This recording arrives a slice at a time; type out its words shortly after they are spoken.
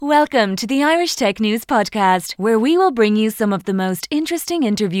Welcome to the Irish Tech News podcast, where we will bring you some of the most interesting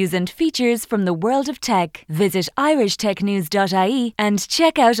interviews and features from the world of tech. Visit irishtechnews.ie and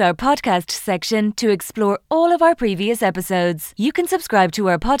check out our podcast section to explore all of our previous episodes. You can subscribe to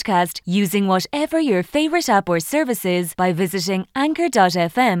our podcast using whatever your favourite app or service is by visiting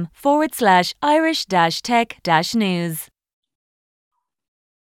anchor.fm/Irish-tech-news.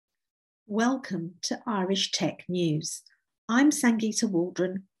 Welcome to Irish Tech News. I'm Sangeeta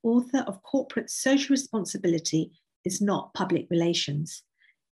Waldron, author of Corporate Social Responsibility is Not Public Relations.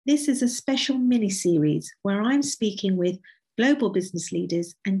 This is a special mini-series where I'm speaking with global business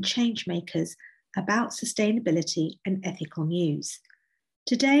leaders and change makers about sustainability and ethical news.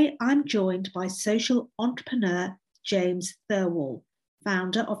 Today, I'm joined by social entrepreneur James Thirlwall,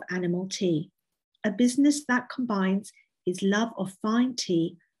 founder of animalltea, a business that combines his love of fine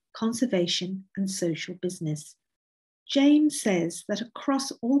tea, conservation, and social business. James says that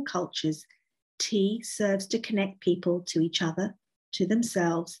across all cultures, tea serves to connect people to each other, to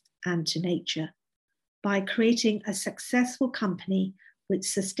themselves, and to nature. By creating a successful company with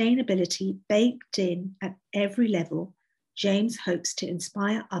sustainability baked in at every level, James hopes to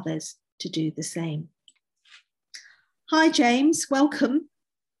inspire others to do the same. Hi, James. Welcome.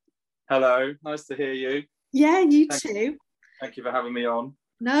 Hello. Nice to hear you. Yeah, you too. Thank you for having me on.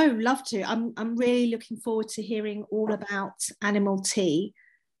 No, love to. I'm really looking forward to hearing all about animalltea.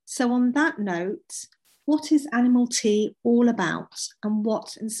 So on that note, what is animalltea all about and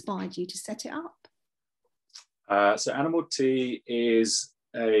what inspired you to set it up? So animalltea is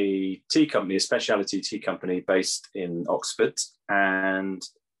a tea company, a specialty tea company based in Oxford. And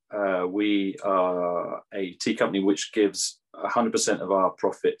we are a tea company which gives 100% of our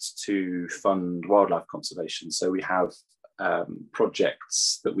profits to fund wildlife conservation. So we have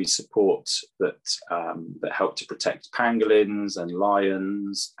projects that we support that help to protect pangolins and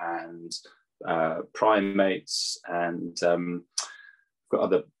lions and primates, and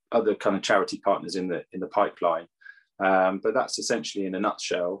got other kind of charity partners in the pipeline. But that's essentially, in a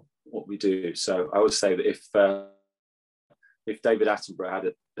nutshell, what we do. So I would say that if David Attenborough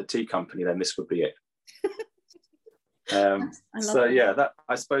had a tea company, then this would be it. I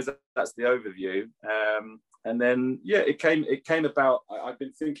suppose that's the overview. And then, it came about. I've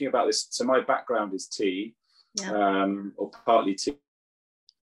been thinking about this. So my background is tea, or partly tea,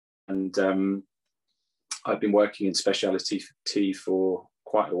 and I've been working in specialty tea for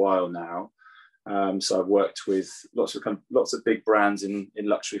quite a while now. So I've worked with lots of big brands in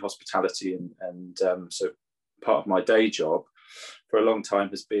luxury hospitality, and so part of my day job for a long time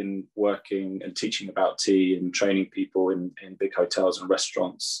has been working and teaching about tea and training people in big hotels and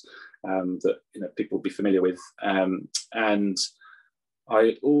restaurants that people will be familiar with. And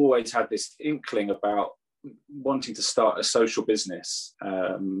I always had this inkling about wanting to start a social business.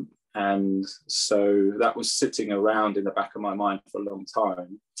 And so that was sitting around in the back of my mind for a long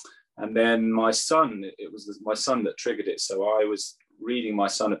time. And then it was my son that triggered it. So I was reading my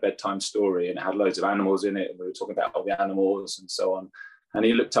son a bedtime story, and it had loads of animals in it, and we were talking about all the animals and so on. And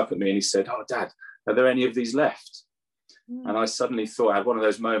he looked up at me and he said, "Oh, Dad, are there any of these left?" And I suddenly thought, I had one of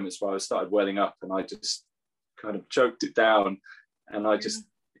those moments where I started welling up, and I just kind of choked it down. And I just,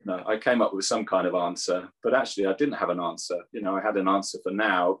 I came up with some kind of answer, but actually I didn't have an answer. I had an answer for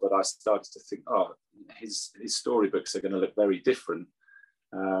now, but I started to think, his storybooks are going to look very different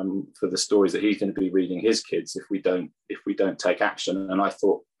for the stories that he's going to be reading his kids if we don't take action. And I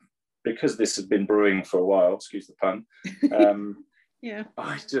thought, because this had been brewing for a while, excuse the pun,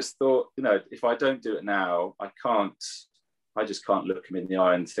 I just thought, if I don't do it now, I just can't look him in the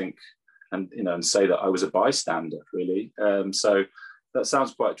eye and think, and say that I was a bystander, really. So that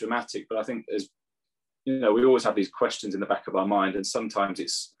sounds quite dramatic, but I think we always have these questions in the back of our mind, and sometimes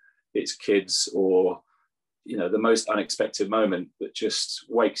it's kids or the most unexpected moment that just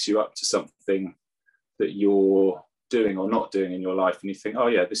wakes you up to something that you're doing or not doing in your life, and you think, oh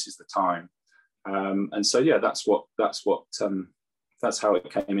yeah, this is the time. And so that's how it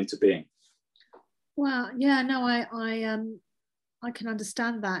came into being. Well, yeah, no, I can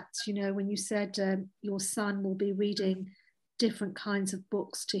understand that. When you said your son will be reading different kinds of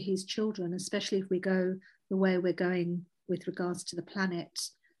books to his children, especially if we go the way we're going with regards to the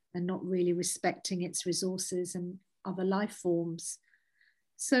planet and not really respecting its resources and other life forms.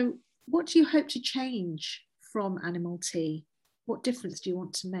 So what do you hope to change from animalltea? What difference do you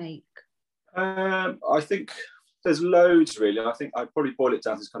want to make? I think there's loads, really. I think I'd probably boil it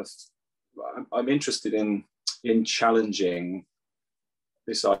down to this kind of, I'm interested in challenging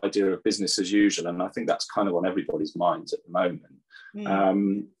this idea of business as usual, and I think that's kind of on everybody's minds at the moment.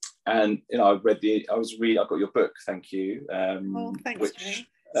 And I got your book, thank you. Thanks,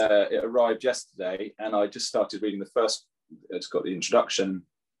 it arrived yesterday, and I just started reading the first. It's got the introduction,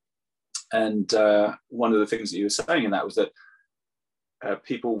 and one of the things that you were saying in that was that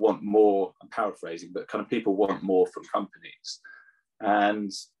people want more. I'm paraphrasing, but kind of people want more from companies,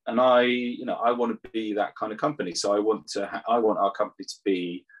 and I want to be that kind of company. So I want our company to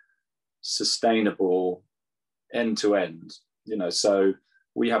be sustainable end to end. So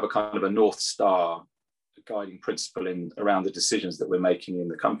we have a kind of a North Star guiding principle around the decisions that we're making in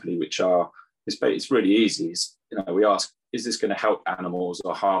the company, which it's really easy. We ask, is this going to help animals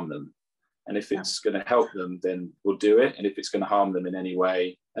or harm them? And if it's going to help them, then we'll do it. And if it's going to harm them in any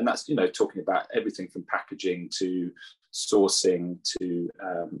way, and that's talking about everything from packaging to sourcing to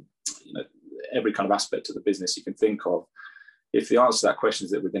every kind of aspect of the business you can think of. If the answer to that question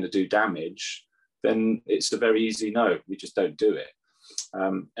is that we're going to do damage, then it's a very easy no. We just don't do it.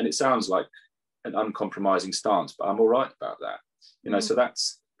 And it sounds like an uncompromising stance, but I'm all right about that. So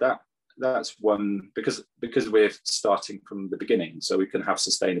that's one, because we're starting from the beginning, so we can have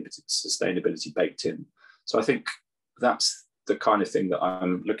sustainability baked in. So I think that's the kind of thing that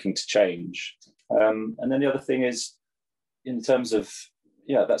I'm looking to change. And then the other thing is, in terms of,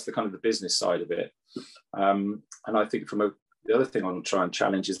 that's the kind of the business side of it. And I think the other thing I want to try and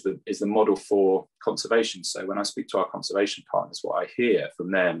challenge is the model for conservation. So when I speak to our conservation partners, what I hear from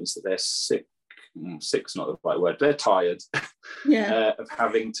them is that they're sick's not the right word, they're tired of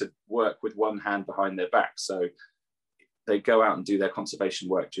having to work with one hand behind their back. So they go out and do their conservation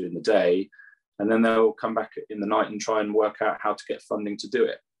work during the day, and then they'll come back in the night and try and work out how to get funding to do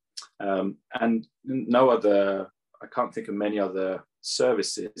it. And I can't think of many other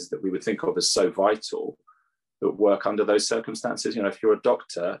services that we would think of as so vital that work under those circumstances. If you're a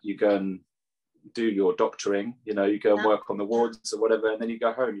doctor, you go and do your doctoring, you go and work on the wards or whatever, and then you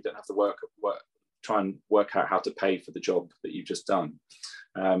go home. You don't have to try and work out how to pay for the job that you've just done.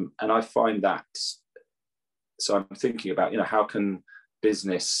 And I find that, so I'm thinking about, how can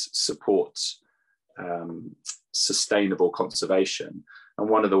business support sustainable conservation? And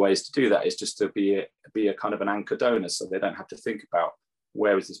one of the ways to do that is just to be a kind of an anchor donor, so they don't have to think about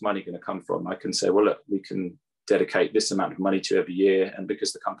where is this money going to come from. I can say, well, look, we can dedicate this amount of money to every year, and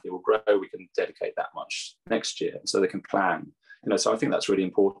because the company will grow, we can dedicate that much next year, so they can plan. So I think that's really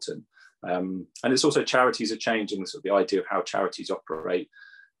important. And it's also, charities are changing sort of the idea of how charities operate.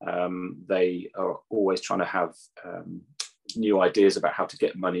 They are always trying to have new ideas about how to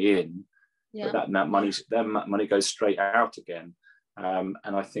get money in, but that money goes straight out again. And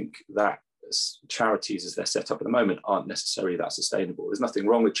I think that charities, as they're set up at the moment, aren't necessarily that sustainable. There's nothing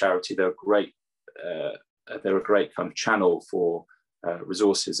wrong with charity. They're a great kind of channel for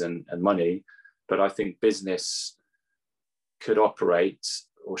resources and money. But I think business could operate,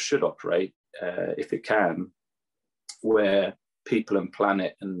 or should operate, if it can, where people and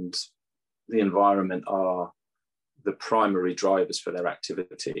planet and the environment are the primary drivers for their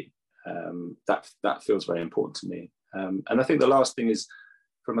activity. That feels very important to me. And I think the last thing is,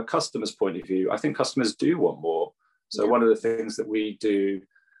 from a customer's point of view, I think customers do want more. So one of the things that we do,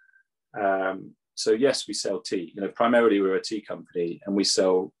 so yes, we sell tea. Primarily we're a tea company, and we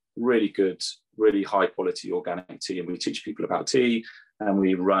sell really good, really high quality organic tea, and we teach people about tea, and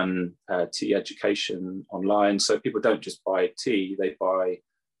we run tea education online. So people don't just buy tea; they buy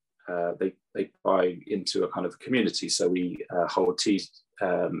into a kind of community. So we hold tea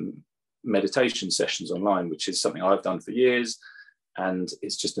meditation sessions online, which is something I've done for years. And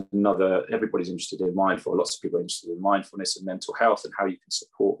it's just everybody's interested in mindful. Lots of people are interested in mindfulness and mental health, and how you can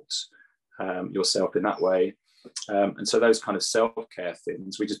support yourself in that way. And so those kind of self-care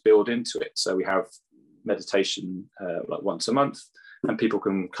things, we just build into it. So we have meditation like once a month, and people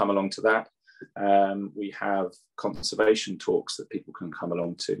can come along to that. We have conservation talks that people can come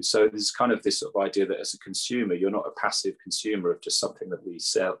along to. So there's kind of this sort of idea that as a consumer, you're not a passive consumer of just something that we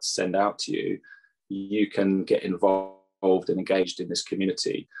send out to you. You can get involved and engaged in this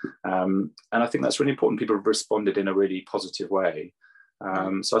community. And I think that's really important. People have responded in a really positive way.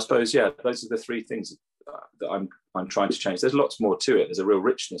 So I suppose, those are the three things that I'm trying to change. There's lots more to it. There's a real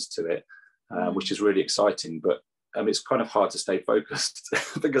richness to it, which is really exciting. But it's kind of hard to stay focused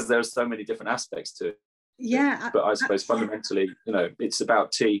because there are so many different aspects to it. But I suppose fundamentally, it's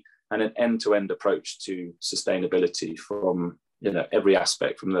about tea and an end-to-end approach to sustainability from, every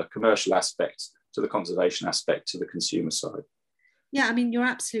aspect, from the commercial aspect to the conservation aspect to the consumer side. Yeah, you're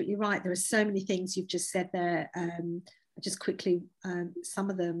absolutely right. There are so many things you've just said there. Just quickly, some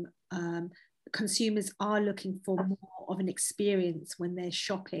of them, consumers are looking for more of an experience when they're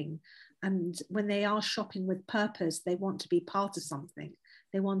shopping. And when they are shopping with purpose, they want to be part of something.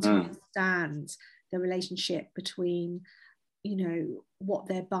 They want to understand the relationship between you know, what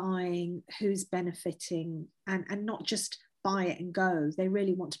they're buying, who's benefiting, and not just buy it and go. They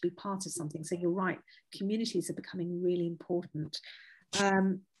really want to be part of something. So you're right, communities are becoming really important.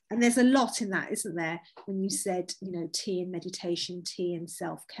 And there's a lot in that, isn't there? When you said, you know, tea and meditation, tea and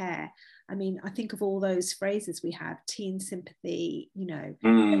self-care. I mean, I think of all those phrases we have, tea and sympathy, you know,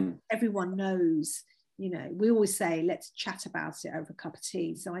 everyone knows, you know, we always say, let's chat about it over a cup of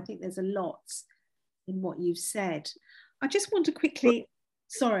tea. So I think there's a lot in what you've said. I just want to quickly,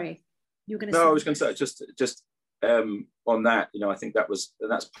 sorry, you were going to say. No, I was going to say, just on that, you know, I think that's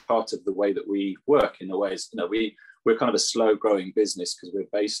part of the way that we work in a way. Is, you know, we're kind of a slow growing business because we're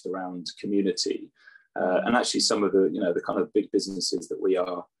based around community. And actually some of the, you know, the kind of big businesses that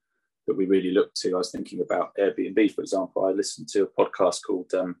we really look to, I was thinking about Airbnb, for example. I listened to a podcast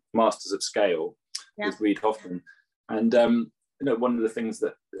called Masters of Scale with Reid Hoffman. And, you know, one of the things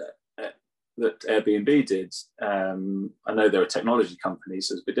that Airbnb did, I know they're a technology company,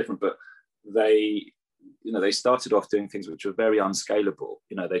 so it's a bit different, but they started off doing things which were very unscalable.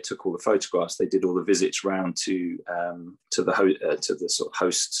 You know, they took all the photographs, they did all the visits round to the sort of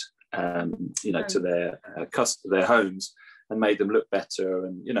host, you know, to their homes, and made them look better,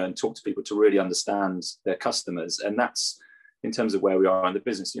 and, you know, and talk to people to really understand their customers. And that's in terms of where we are in the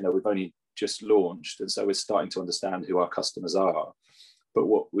business. You know, we've only just launched, and so we're starting to understand who our customers are. But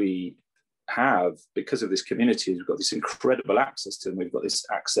what we have, because of this community, we've got this incredible access to them. We've got this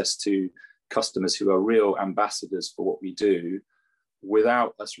access to customers who are real ambassadors for what we do,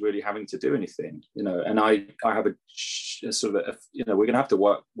 without us really having to do anything, you know. And I have a sort of you know, we're going to have to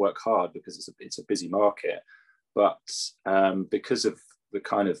work hard because it's a busy market, but because of the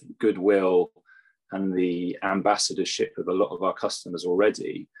kind of goodwill and the ambassadorship of a lot of our customers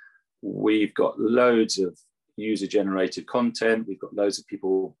already, we've got loads of user generated content. We've got loads of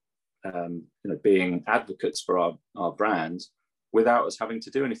people you know, being advocates for our brand without us having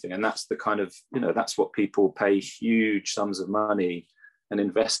to do anything. And that's the kind of, you know, that's what people pay huge sums of money and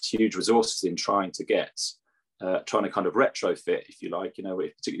invest huge resources in trying to get, trying to kind of retrofit, if you like, you know,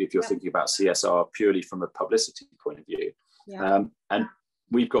 particularly if you're thinking about CSR purely from a publicity point of view. And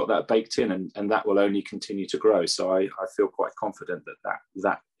we've got that baked in, and that will only continue to grow. So I feel quite confident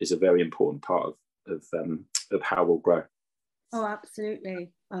that is a very important part of how we'll grow. Oh,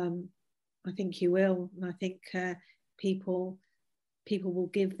 absolutely. I think you will. And I think people will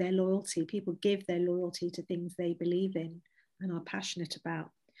give their loyalty. People give their loyalty to things they believe in and are passionate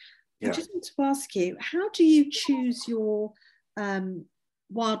about. I just want to ask you, how do you choose your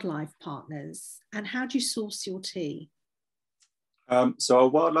wildlife partners, and how do you source your tea? So our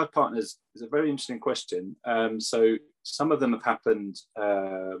wildlife partners is a very interesting question. So some of them have happened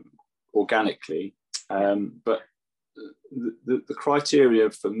organically, but the criteria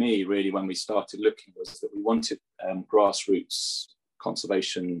for me really when we started looking was that we wanted grassroots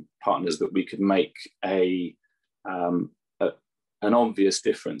conservation partners that we could make an obvious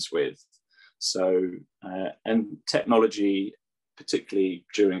difference with. So and technology, particularly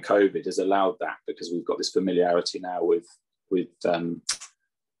during COVID, has allowed that, because we've got this familiarity now with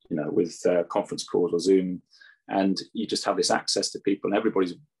conference calls or Zoom, and you just have this access to people, and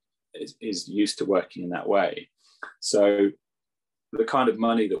everybody is used to working in that way. So the kind of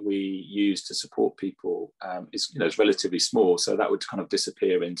money that we use to support people is relatively small. So that would kind of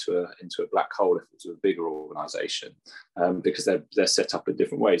disappear into a black hole if it was a bigger organisation, because they're set up in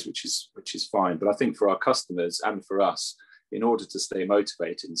different ways, which is fine. But I think for our customers and for us, in order to stay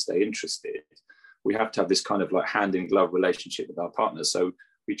motivated and stay interested, we have to have this kind of like hand in glove relationship with our partners. So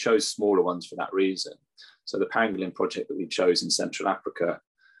we chose smaller ones for that reason. So the pangolin project that we chose in Central Africa,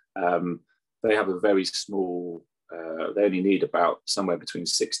 they have a very small. They only need about somewhere between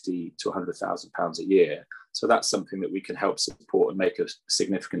 60 to 100,000 pounds a year. So that's something that we can help support and make a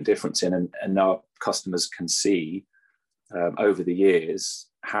significant difference in, and our customers can see over the years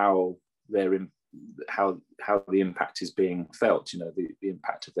how the impact is being felt. The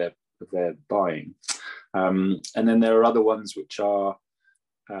impact of their buying, and then there are other ones which are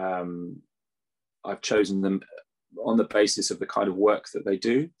I've chosen them on the basis of the kind of work that they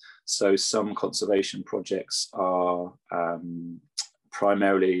do. So some conservation projects are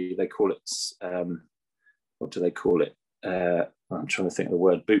primarily, they call it, what do they call it? I'm trying to think of the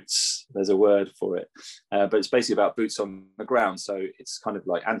word, boots. There's a word for it, but it's basically about boots on the ground. So it's kind of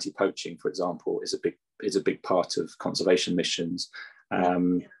like anti-poaching, for example, is a big part of conservation missions.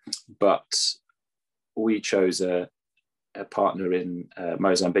 But we chose a partner in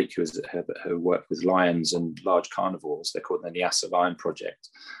Mozambique who work with lions and large carnivores. They're called the Nyasa Lion Project,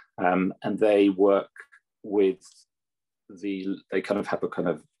 and they work with they kind of have a kind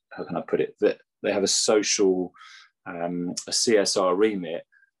of, how can I put it, that they have a social a CSR remit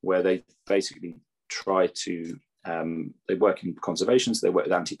where they basically try to, they work in conservation, so they work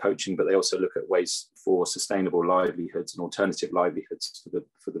with anti-poaching, but they also look at ways for sustainable livelihoods and alternative livelihoods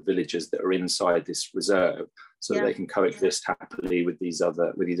for the villagers that are inside this reserve, so that they can coexist happily with these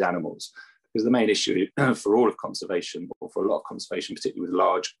animals. Because the main issue for all of conservation, or for a lot of conservation, particularly with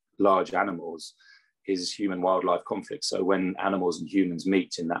large animals, is human-wildlife conflict. So when animals and humans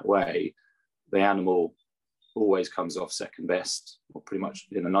meet in that way, the animal always comes off second best, or pretty much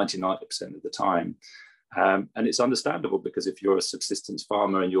 99% of the time. And it's understandable, because if you're a subsistence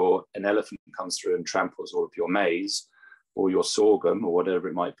farmer and an elephant comes through and tramples all of your maize or your sorghum or whatever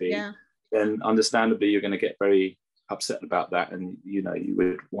it might be, then understandably you're going to get very upset about that, and you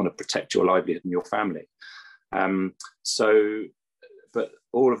would want to protect your livelihood and your family. But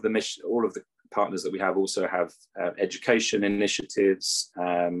all of the partners that we have also have education initiatives,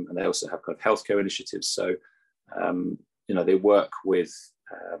 and they also have kind of healthcare initiatives. So they work with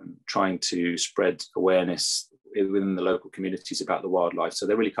trying to spread awareness within the local communities about the wildlife. So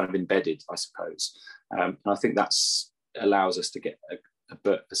they're really kind of embedded, I suppose. And I think that's allows us to get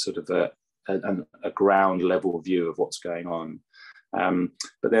a ground level view of what's going on.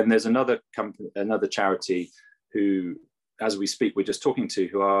 But then there's another charity who, as we speak, we're just talking to,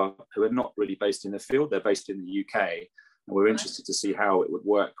 who are not really based in the field. They're based in the UK, and we're interested to see how it would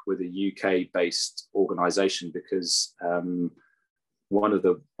work with a UK-based organisation, because one of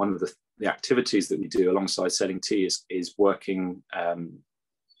the activities that we do alongside selling tea is working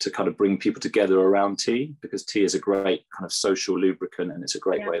to kind of bring people together around tea, because tea is a great kind of social lubricant, and it's a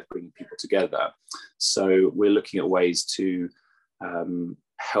great way of bringing people together. So we're looking at ways to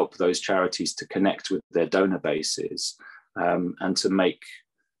help those charities to connect with their donor bases, and to make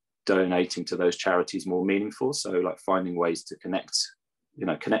donating to those charities more meaningful. So like finding ways to connect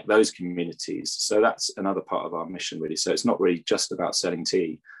those communities. So that's another part of our mission, really. So it's not really just about selling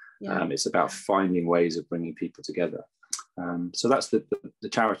tea. It's about finding ways of bringing people together. So that's the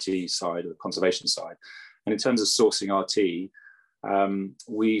charity side, or the conservation side. And in terms of sourcing our tea,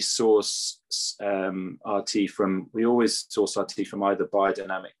 we source our tea we always source our tea from either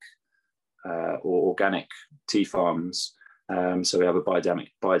biodynamic or organic tea farms. So we have a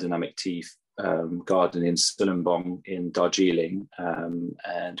biodynamic tea garden in Sulambong in Darjeeling,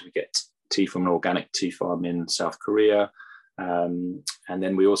 and we get tea from an organic tea farm in South Korea. And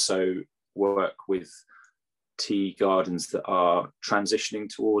then we also work with tea gardens that are transitioning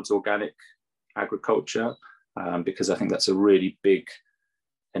towards organic agriculture, because I think that's a really big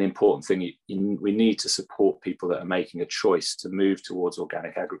and important thing. We need to support people that are making a choice to move towards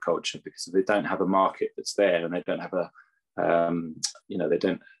organic agriculture, because if they don't have a market that's there, and they don't have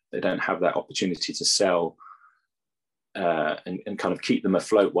they don't have that opportunity to sell and kind of keep them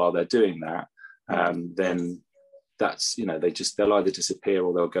afloat while they're doing that, then that's they'll either disappear,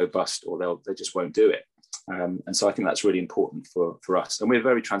 or they'll go bust, or they just won't do it. And so I think that's really important for us, and we're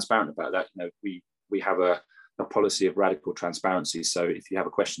very transparent about that. We have a policy of radical transparency. So if you have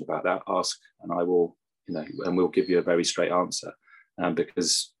a question about that, ask, and I will, and we'll give you a very straight answer,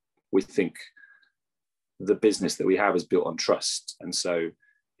 because we think the business that we have is built on trust. And so,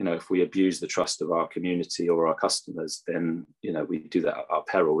 if we abuse the trust of our community or our customers, then, we do that at our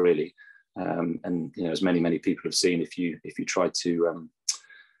peril, really. And, as many people have seen, if you try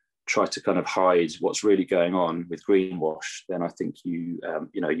to kind of hide what's really going on with greenwash, then I think you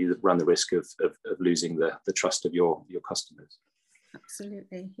run the risk of losing the trust of your customers.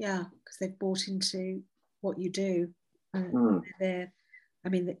 Absolutely, yeah, because they've bought into what you do. That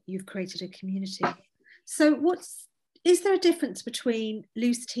you've created a community. So is there a difference between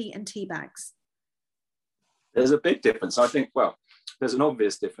loose tea and tea bags? There's a big difference. I think, there's an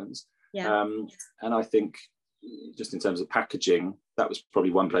obvious difference. And I think just in terms of packaging, that was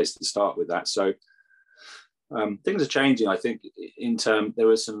probably one place to start with that. So things are changing, I think. There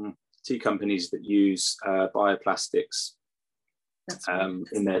are some tea companies that use bioplastics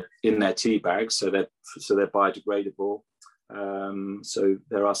in their tea bags, so they're biodegradable. So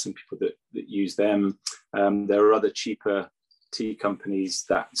there are some people that use them. There are other cheaper tea companies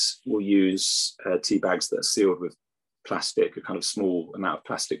that will use tea bags that are sealed with plastic, a kind of small amount of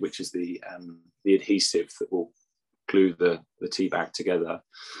plastic, which is the adhesive that will glue the tea bag together.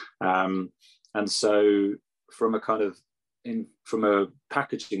 And so from a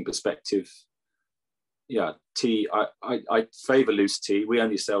packaging perspective, tea, I favour loose tea. We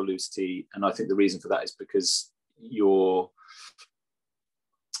only sell loose tea, and I think the reason for that is because your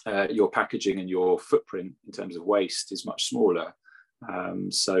packaging and your footprint in terms of waste is much smaller.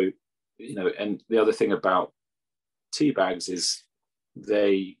 And the other thing about tea bags is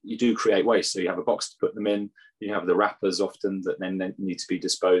you do create waste. So you have a box to put them in, you have the wrappers often that then need to be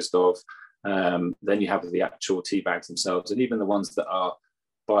disposed of. Then you have the actual tea bags themselves, and even the ones that are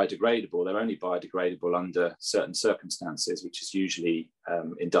biodegradable, they're only biodegradable under certain circumstances, which is usually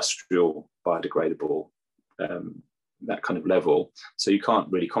industrial biodegradable, that kind of level. So you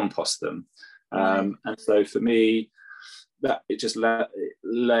can't really compost them. And so for me, that it just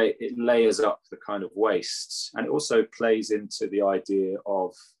it layers up the kind of wastes, and it also plays into the idea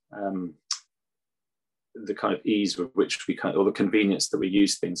of the kind of ease with which we or the convenience that we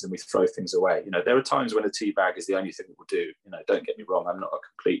use things and we throw things away. You know, there are times when a tea bag is the only thing that will do. You know, don't get me wrong, I'm not a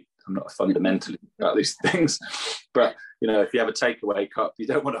fundamentalist about these things, but you know, if you have a takeaway cup, you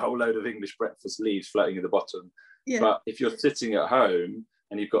don't want a whole load of English breakfast leaves floating at the bottom. But if you're sitting at home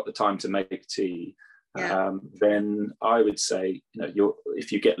and you've got the time to make tea, then I would say, you know,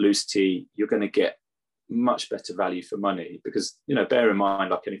 if you get loose tea, you're going to get much better value for money, because, you know, bear in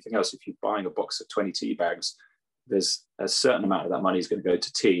mind, like anything else, if you're buying a box of 20 tea bags, there's a certain amount of that money is going to go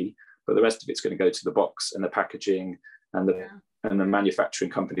to tea, but the rest of it's going to go to the box and the packaging and the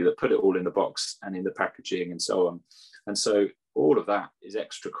manufacturing company that put it all in the box and in the packaging and so on. And so all of that is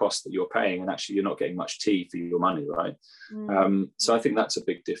extra cost that you're paying, and actually you're not getting much tea for your money, right? So I think that's a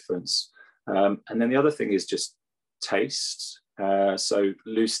big difference. And then the other thing is just taste. So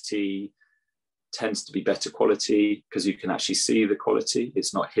loose tea tends to be better quality because you can actually see the quality.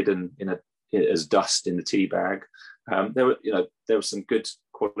 It's not hidden as dust in the tea bag. There are some good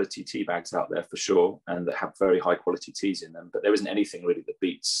quality tea bags out there for sure, and that have very high quality teas in them, but there isn't anything really that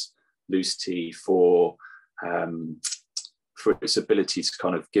beats loose tea for its ability to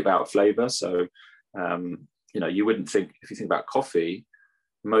kind of give out flavor. So you know, you wouldn't think, if you think about coffee,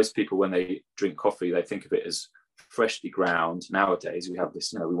 most people when they drink coffee, they think of it as freshly ground. Nowadays we have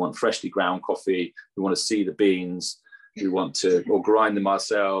this, you know, we want freshly ground coffee, we want to see the beans, we want to or grind them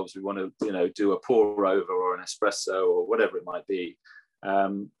ourselves, we want to, you know, do a pour over or an espresso or whatever it might be.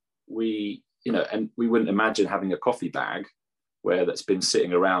 We, you know, and we wouldn't imagine having a coffee bag where that's been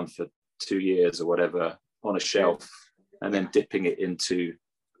sitting around for 2 years or whatever on a shelf and then dipping it into,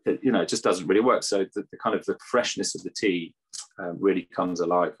 you know, it just doesn't really work. So the kind of the freshness of the tea really comes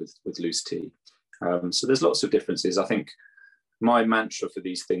alive with loose tea. So there's lots of differences. I think my mantra for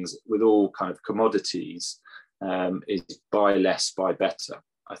these things with all kind of commodities is buy less, buy better.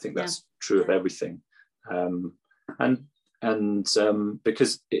 I think that's true of everything. And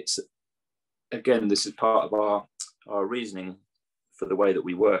because it's, again, this is part of our reasoning for the way that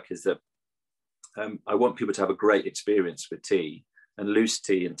we work, is that I want people to have a great experience with tea, and loose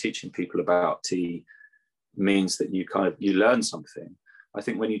tea and teaching people about tea means that you learn something. I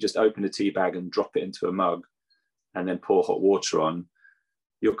think when you just open a tea bag and drop it into a mug and then pour hot water on,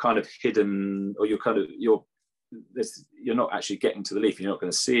 you're kind of hidden, or you're not actually getting to the leaf. You're not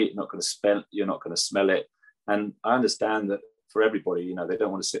going to see it, you're not going to smell it. And I understand that for everybody, you know, they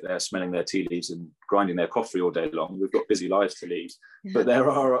don't want to sit there smelling their tea leaves and grinding their coffee all day long. We've got busy lives to lead. But there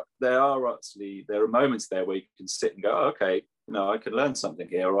are moments there where you can sit and go, oh, okay, you know, I can learn something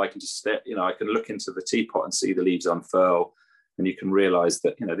here, or I can just, you know, I can look into the teapot and see the leaves unfurl, and you can realize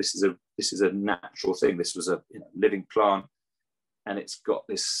that, you know, this is a natural thing. This was a, you know, living plant, and it's got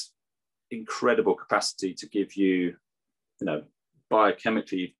this incredible capacity to give you, you know,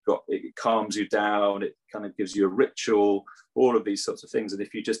 biochemically, it calms you down, it kind of gives you a ritual, all of these sorts of things. And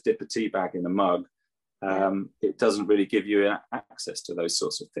if you just dip a tea bag in a mug, it doesn't really give you access to those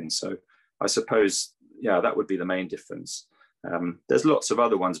sorts of things. So I suppose, that would be the main difference. There's lots of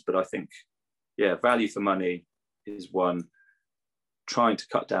other ones, but I think, value for money is one, trying to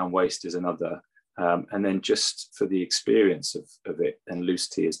cut down waste is another, and then just for the experience of it, and loose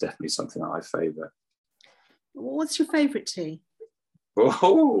tea is definitely something that I favour. What's your favourite tea?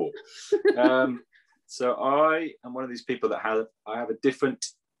 So I am one of these people that I have a different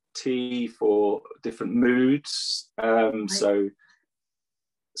tea for different moods. So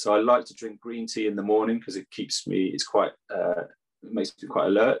I like to drink green tea in the morning because it makes me quite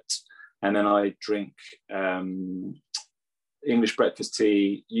alert. And then I drink English breakfast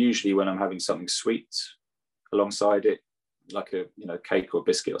tea usually when I'm having something sweet alongside it, like a cake or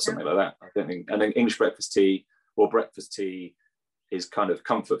biscuit or something like that. I don't think, and then English breakfast tea or breakfast tea is kind of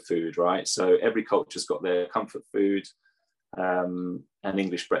comfort food, right? So every culture's got their comfort food, and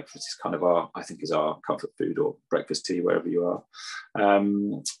English breakfast is kind of our comfort food, or breakfast tea, wherever you are.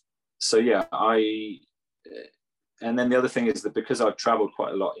 And then the other thing is that because I've traveled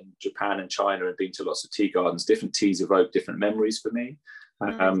quite a lot in Japan and China and been to lots of tea gardens, different teas evoke different memories for me.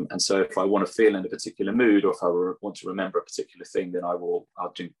 And so if I want to feel in a particular mood, or if I want to remember a particular thing, then I'll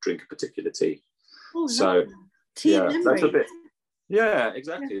drink a particular tea. Oh, so tea memory. Yeah,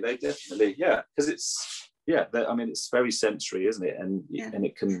 exactly. They definitely, because I mean, it's very sensory, isn't it? And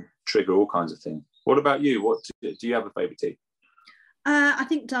it can trigger all kinds of things. What about you? What do you have a favourite tea? I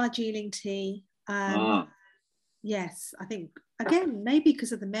think Darjeeling tea. Yes, I think, again, maybe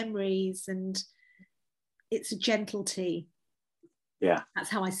because of the memories, and it's a gentle tea. Yeah. That's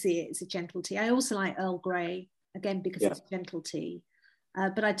how I see it. It's a gentle tea. I also like Earl Grey, again, because it's a gentle tea.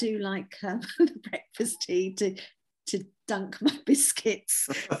 But I do like the breakfast tea to dunk my biscuits.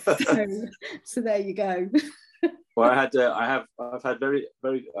 So there you go. Well, I've had very,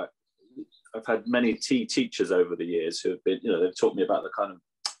 very, I've had many tea teachers over the years who have been, they've taught me about the kind of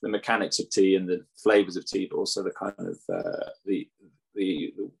the mechanics of tea and the flavors of tea, but also the kind of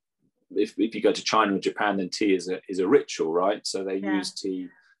if you go to China or Japan, then tea is a ritual, right? So they use tea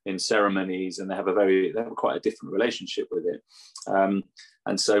in ceremonies, and they have quite a different relationship with it.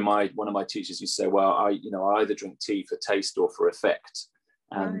 And so one of my teachers used to say, well, I either drink tea for taste or for effect.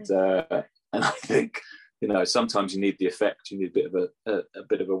 And and I think, sometimes you need the effect. You need a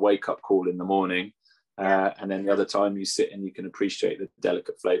bit of a wake up call in the morning. And then the other time you sit and you can appreciate the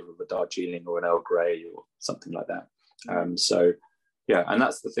delicate flavor of a Darjeeling or an Earl Grey or something like that. And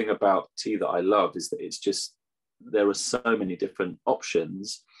that's the thing about tea that I love, is that it's just, there are so many different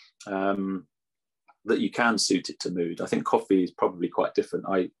options that you can suit it to mood. I think coffee is probably quite different.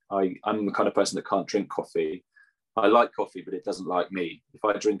 I'm the kind of person that can't drink coffee. I like coffee, but it doesn't like me. If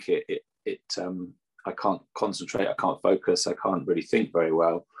I drink it, I can't concentrate, I can't focus, I can't really think very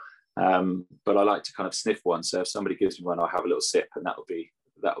well. But I like to kind of sniff one. So if somebody gives me one, I'll have a little sip, and that'll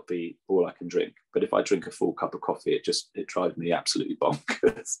be all I can drink. But if I drink a full cup of coffee, it drives me absolutely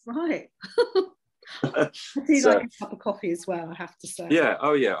bonkers. Right. I do like a cup of coffee as well, I have to say. Yeah.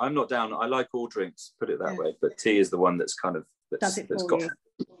 Oh yeah. I'm not down. I like all drinks, put it that way. But tea is the one that's kind of does it for you.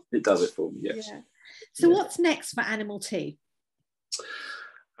 It does it for me. Yes. Yeah. So what's next for Animal Tea?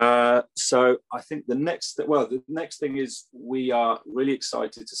 So I think the next thing is, we are really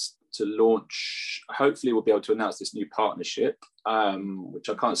excited to launch. Hopefully we'll be able to announce this new partnership, which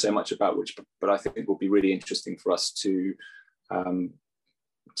I can't say much about, but I think will be really interesting for us to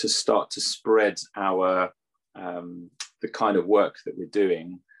start to spread our the kind of work that we're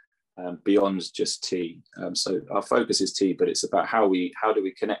doing beyond just tea. So our focus is tea, but it's about how do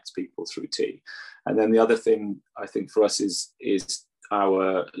we connect people through tea. And then the other thing I think for us is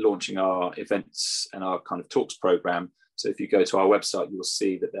our launching our events and our kind of talks program. So if you go to our website, you'll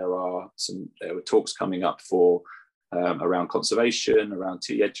see that there were talks coming up for around conservation, around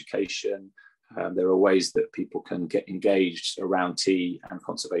tea education. There are ways that people can get engaged around tea and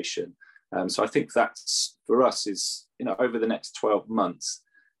conservation. So I think that's, for us, is, over the next 12 months,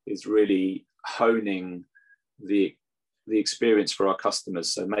 is really honing the experience for our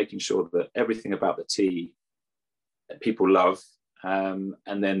customers. So making sure that everything about the tea people love, and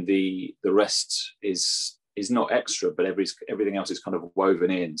then the rest is not extra, but everything else is kind of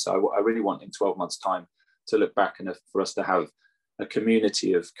woven in. So I really want, in 12 months' time, to look back and for us to have a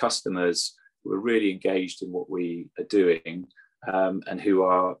community of customers who are really engaged in what we are doing, and who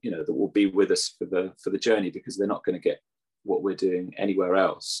are, that will be with us for the journey, because they're not going to get what we're doing anywhere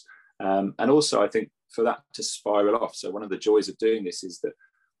else. And also, I think for that to spiral off. So one of the joys of doing this is that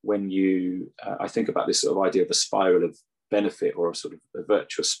when I think about this sort of idea of a spiral of benefit, or a sort of a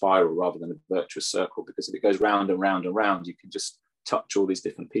virtuous spiral rather than a virtuous circle, because if it goes round and round and round, you can just touch all these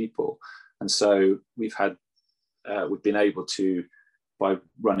different people. And so we've been able to, by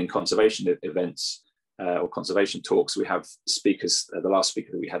running conservation events or conservation talks, we have speakers. The last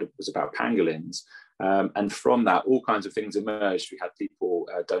speaker that we had was about pangolins. And from that, all kinds of things emerged. We had people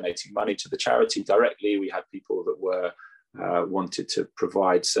donating money to the charity directly. We had people that were wanted to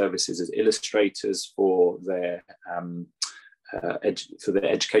provide services as illustrators for their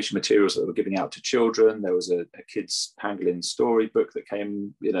education materials that they were giving out to children. There was a kids' pangolin storybook that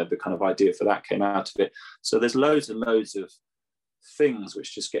came, the kind of idea for that came out of it. So there's loads and loads of things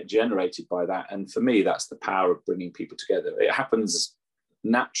which just get generated by that. And for me, that's the power of bringing people together. It happens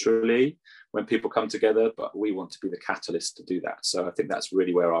naturally when people come together, but we want to be the catalyst to do that. So I think that's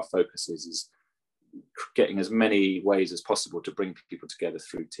really where our focus is getting as many ways as possible to bring people together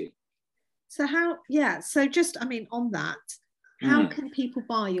through tea. So on that, how can people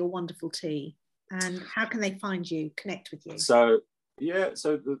buy your wonderful tea, and how can they find you, connect with you? So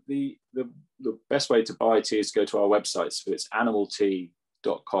the best way to buy tea is to go to our website. So it's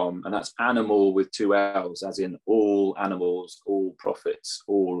animalltea.com, and that's animal with 2 L's, as in all animals, all profits,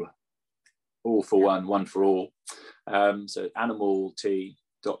 all for one for all. So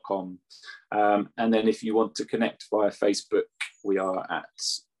animalltea.com. And then if you want to connect via Facebook, we are at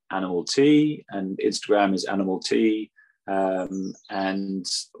Animal Tea, and Instagram is Animal Tea. And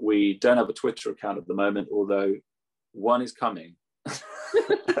we don't have a Twitter account at the moment, although one is coming.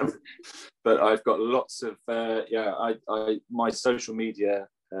 But I've got lots of my social media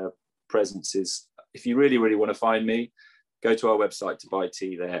presence is, if you really want to find me, go to our website to buy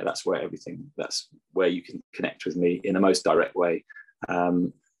tea there. That's where you can connect with me in the most direct way.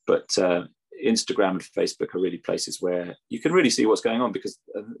 But Instagram and Facebook are really places where you can really see what's going on, because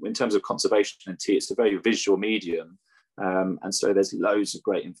in terms of conservation and tea, it's a very visual medium. And so there's loads of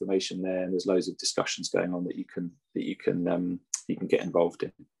great information there, and there's loads of discussions going on that you can get involved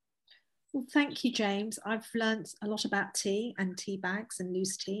in. Well, thank you, James. I've learned a lot about tea and tea bags and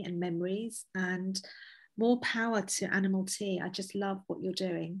loose tea and memories, and more power to Animal Tea. I just love what you're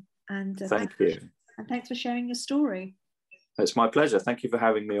doing. And thank you. And thanks for sharing your story. It's my pleasure. Thank you for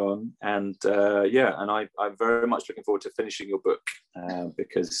having me on. And I'm very much looking forward to finishing your book,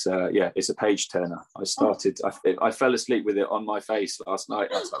 because it's a page turner. I fell asleep with it on my face last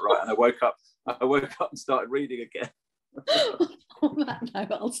night. I was like, right, and I woke up and started reading again. On that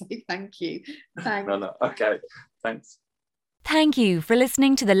note, I'll say thank you. Thanks. No. Okay. Thanks. Thank you for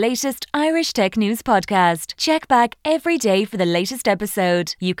listening to the latest Irish Tech News podcast. Check back every day for the latest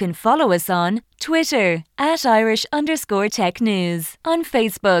episode. You can follow us on Twitter @Irish_Tech News, on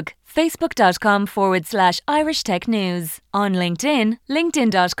Facebook, facebook.com/Irish Tech News, on LinkedIn,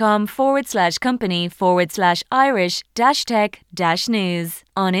 linkedin.com/Irish-Tech-News,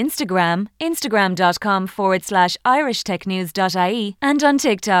 on Instagram, instagram.com/Irish Tech News.ie, and on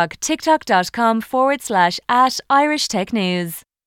TikTok, tiktok.com/@Irish Tech News.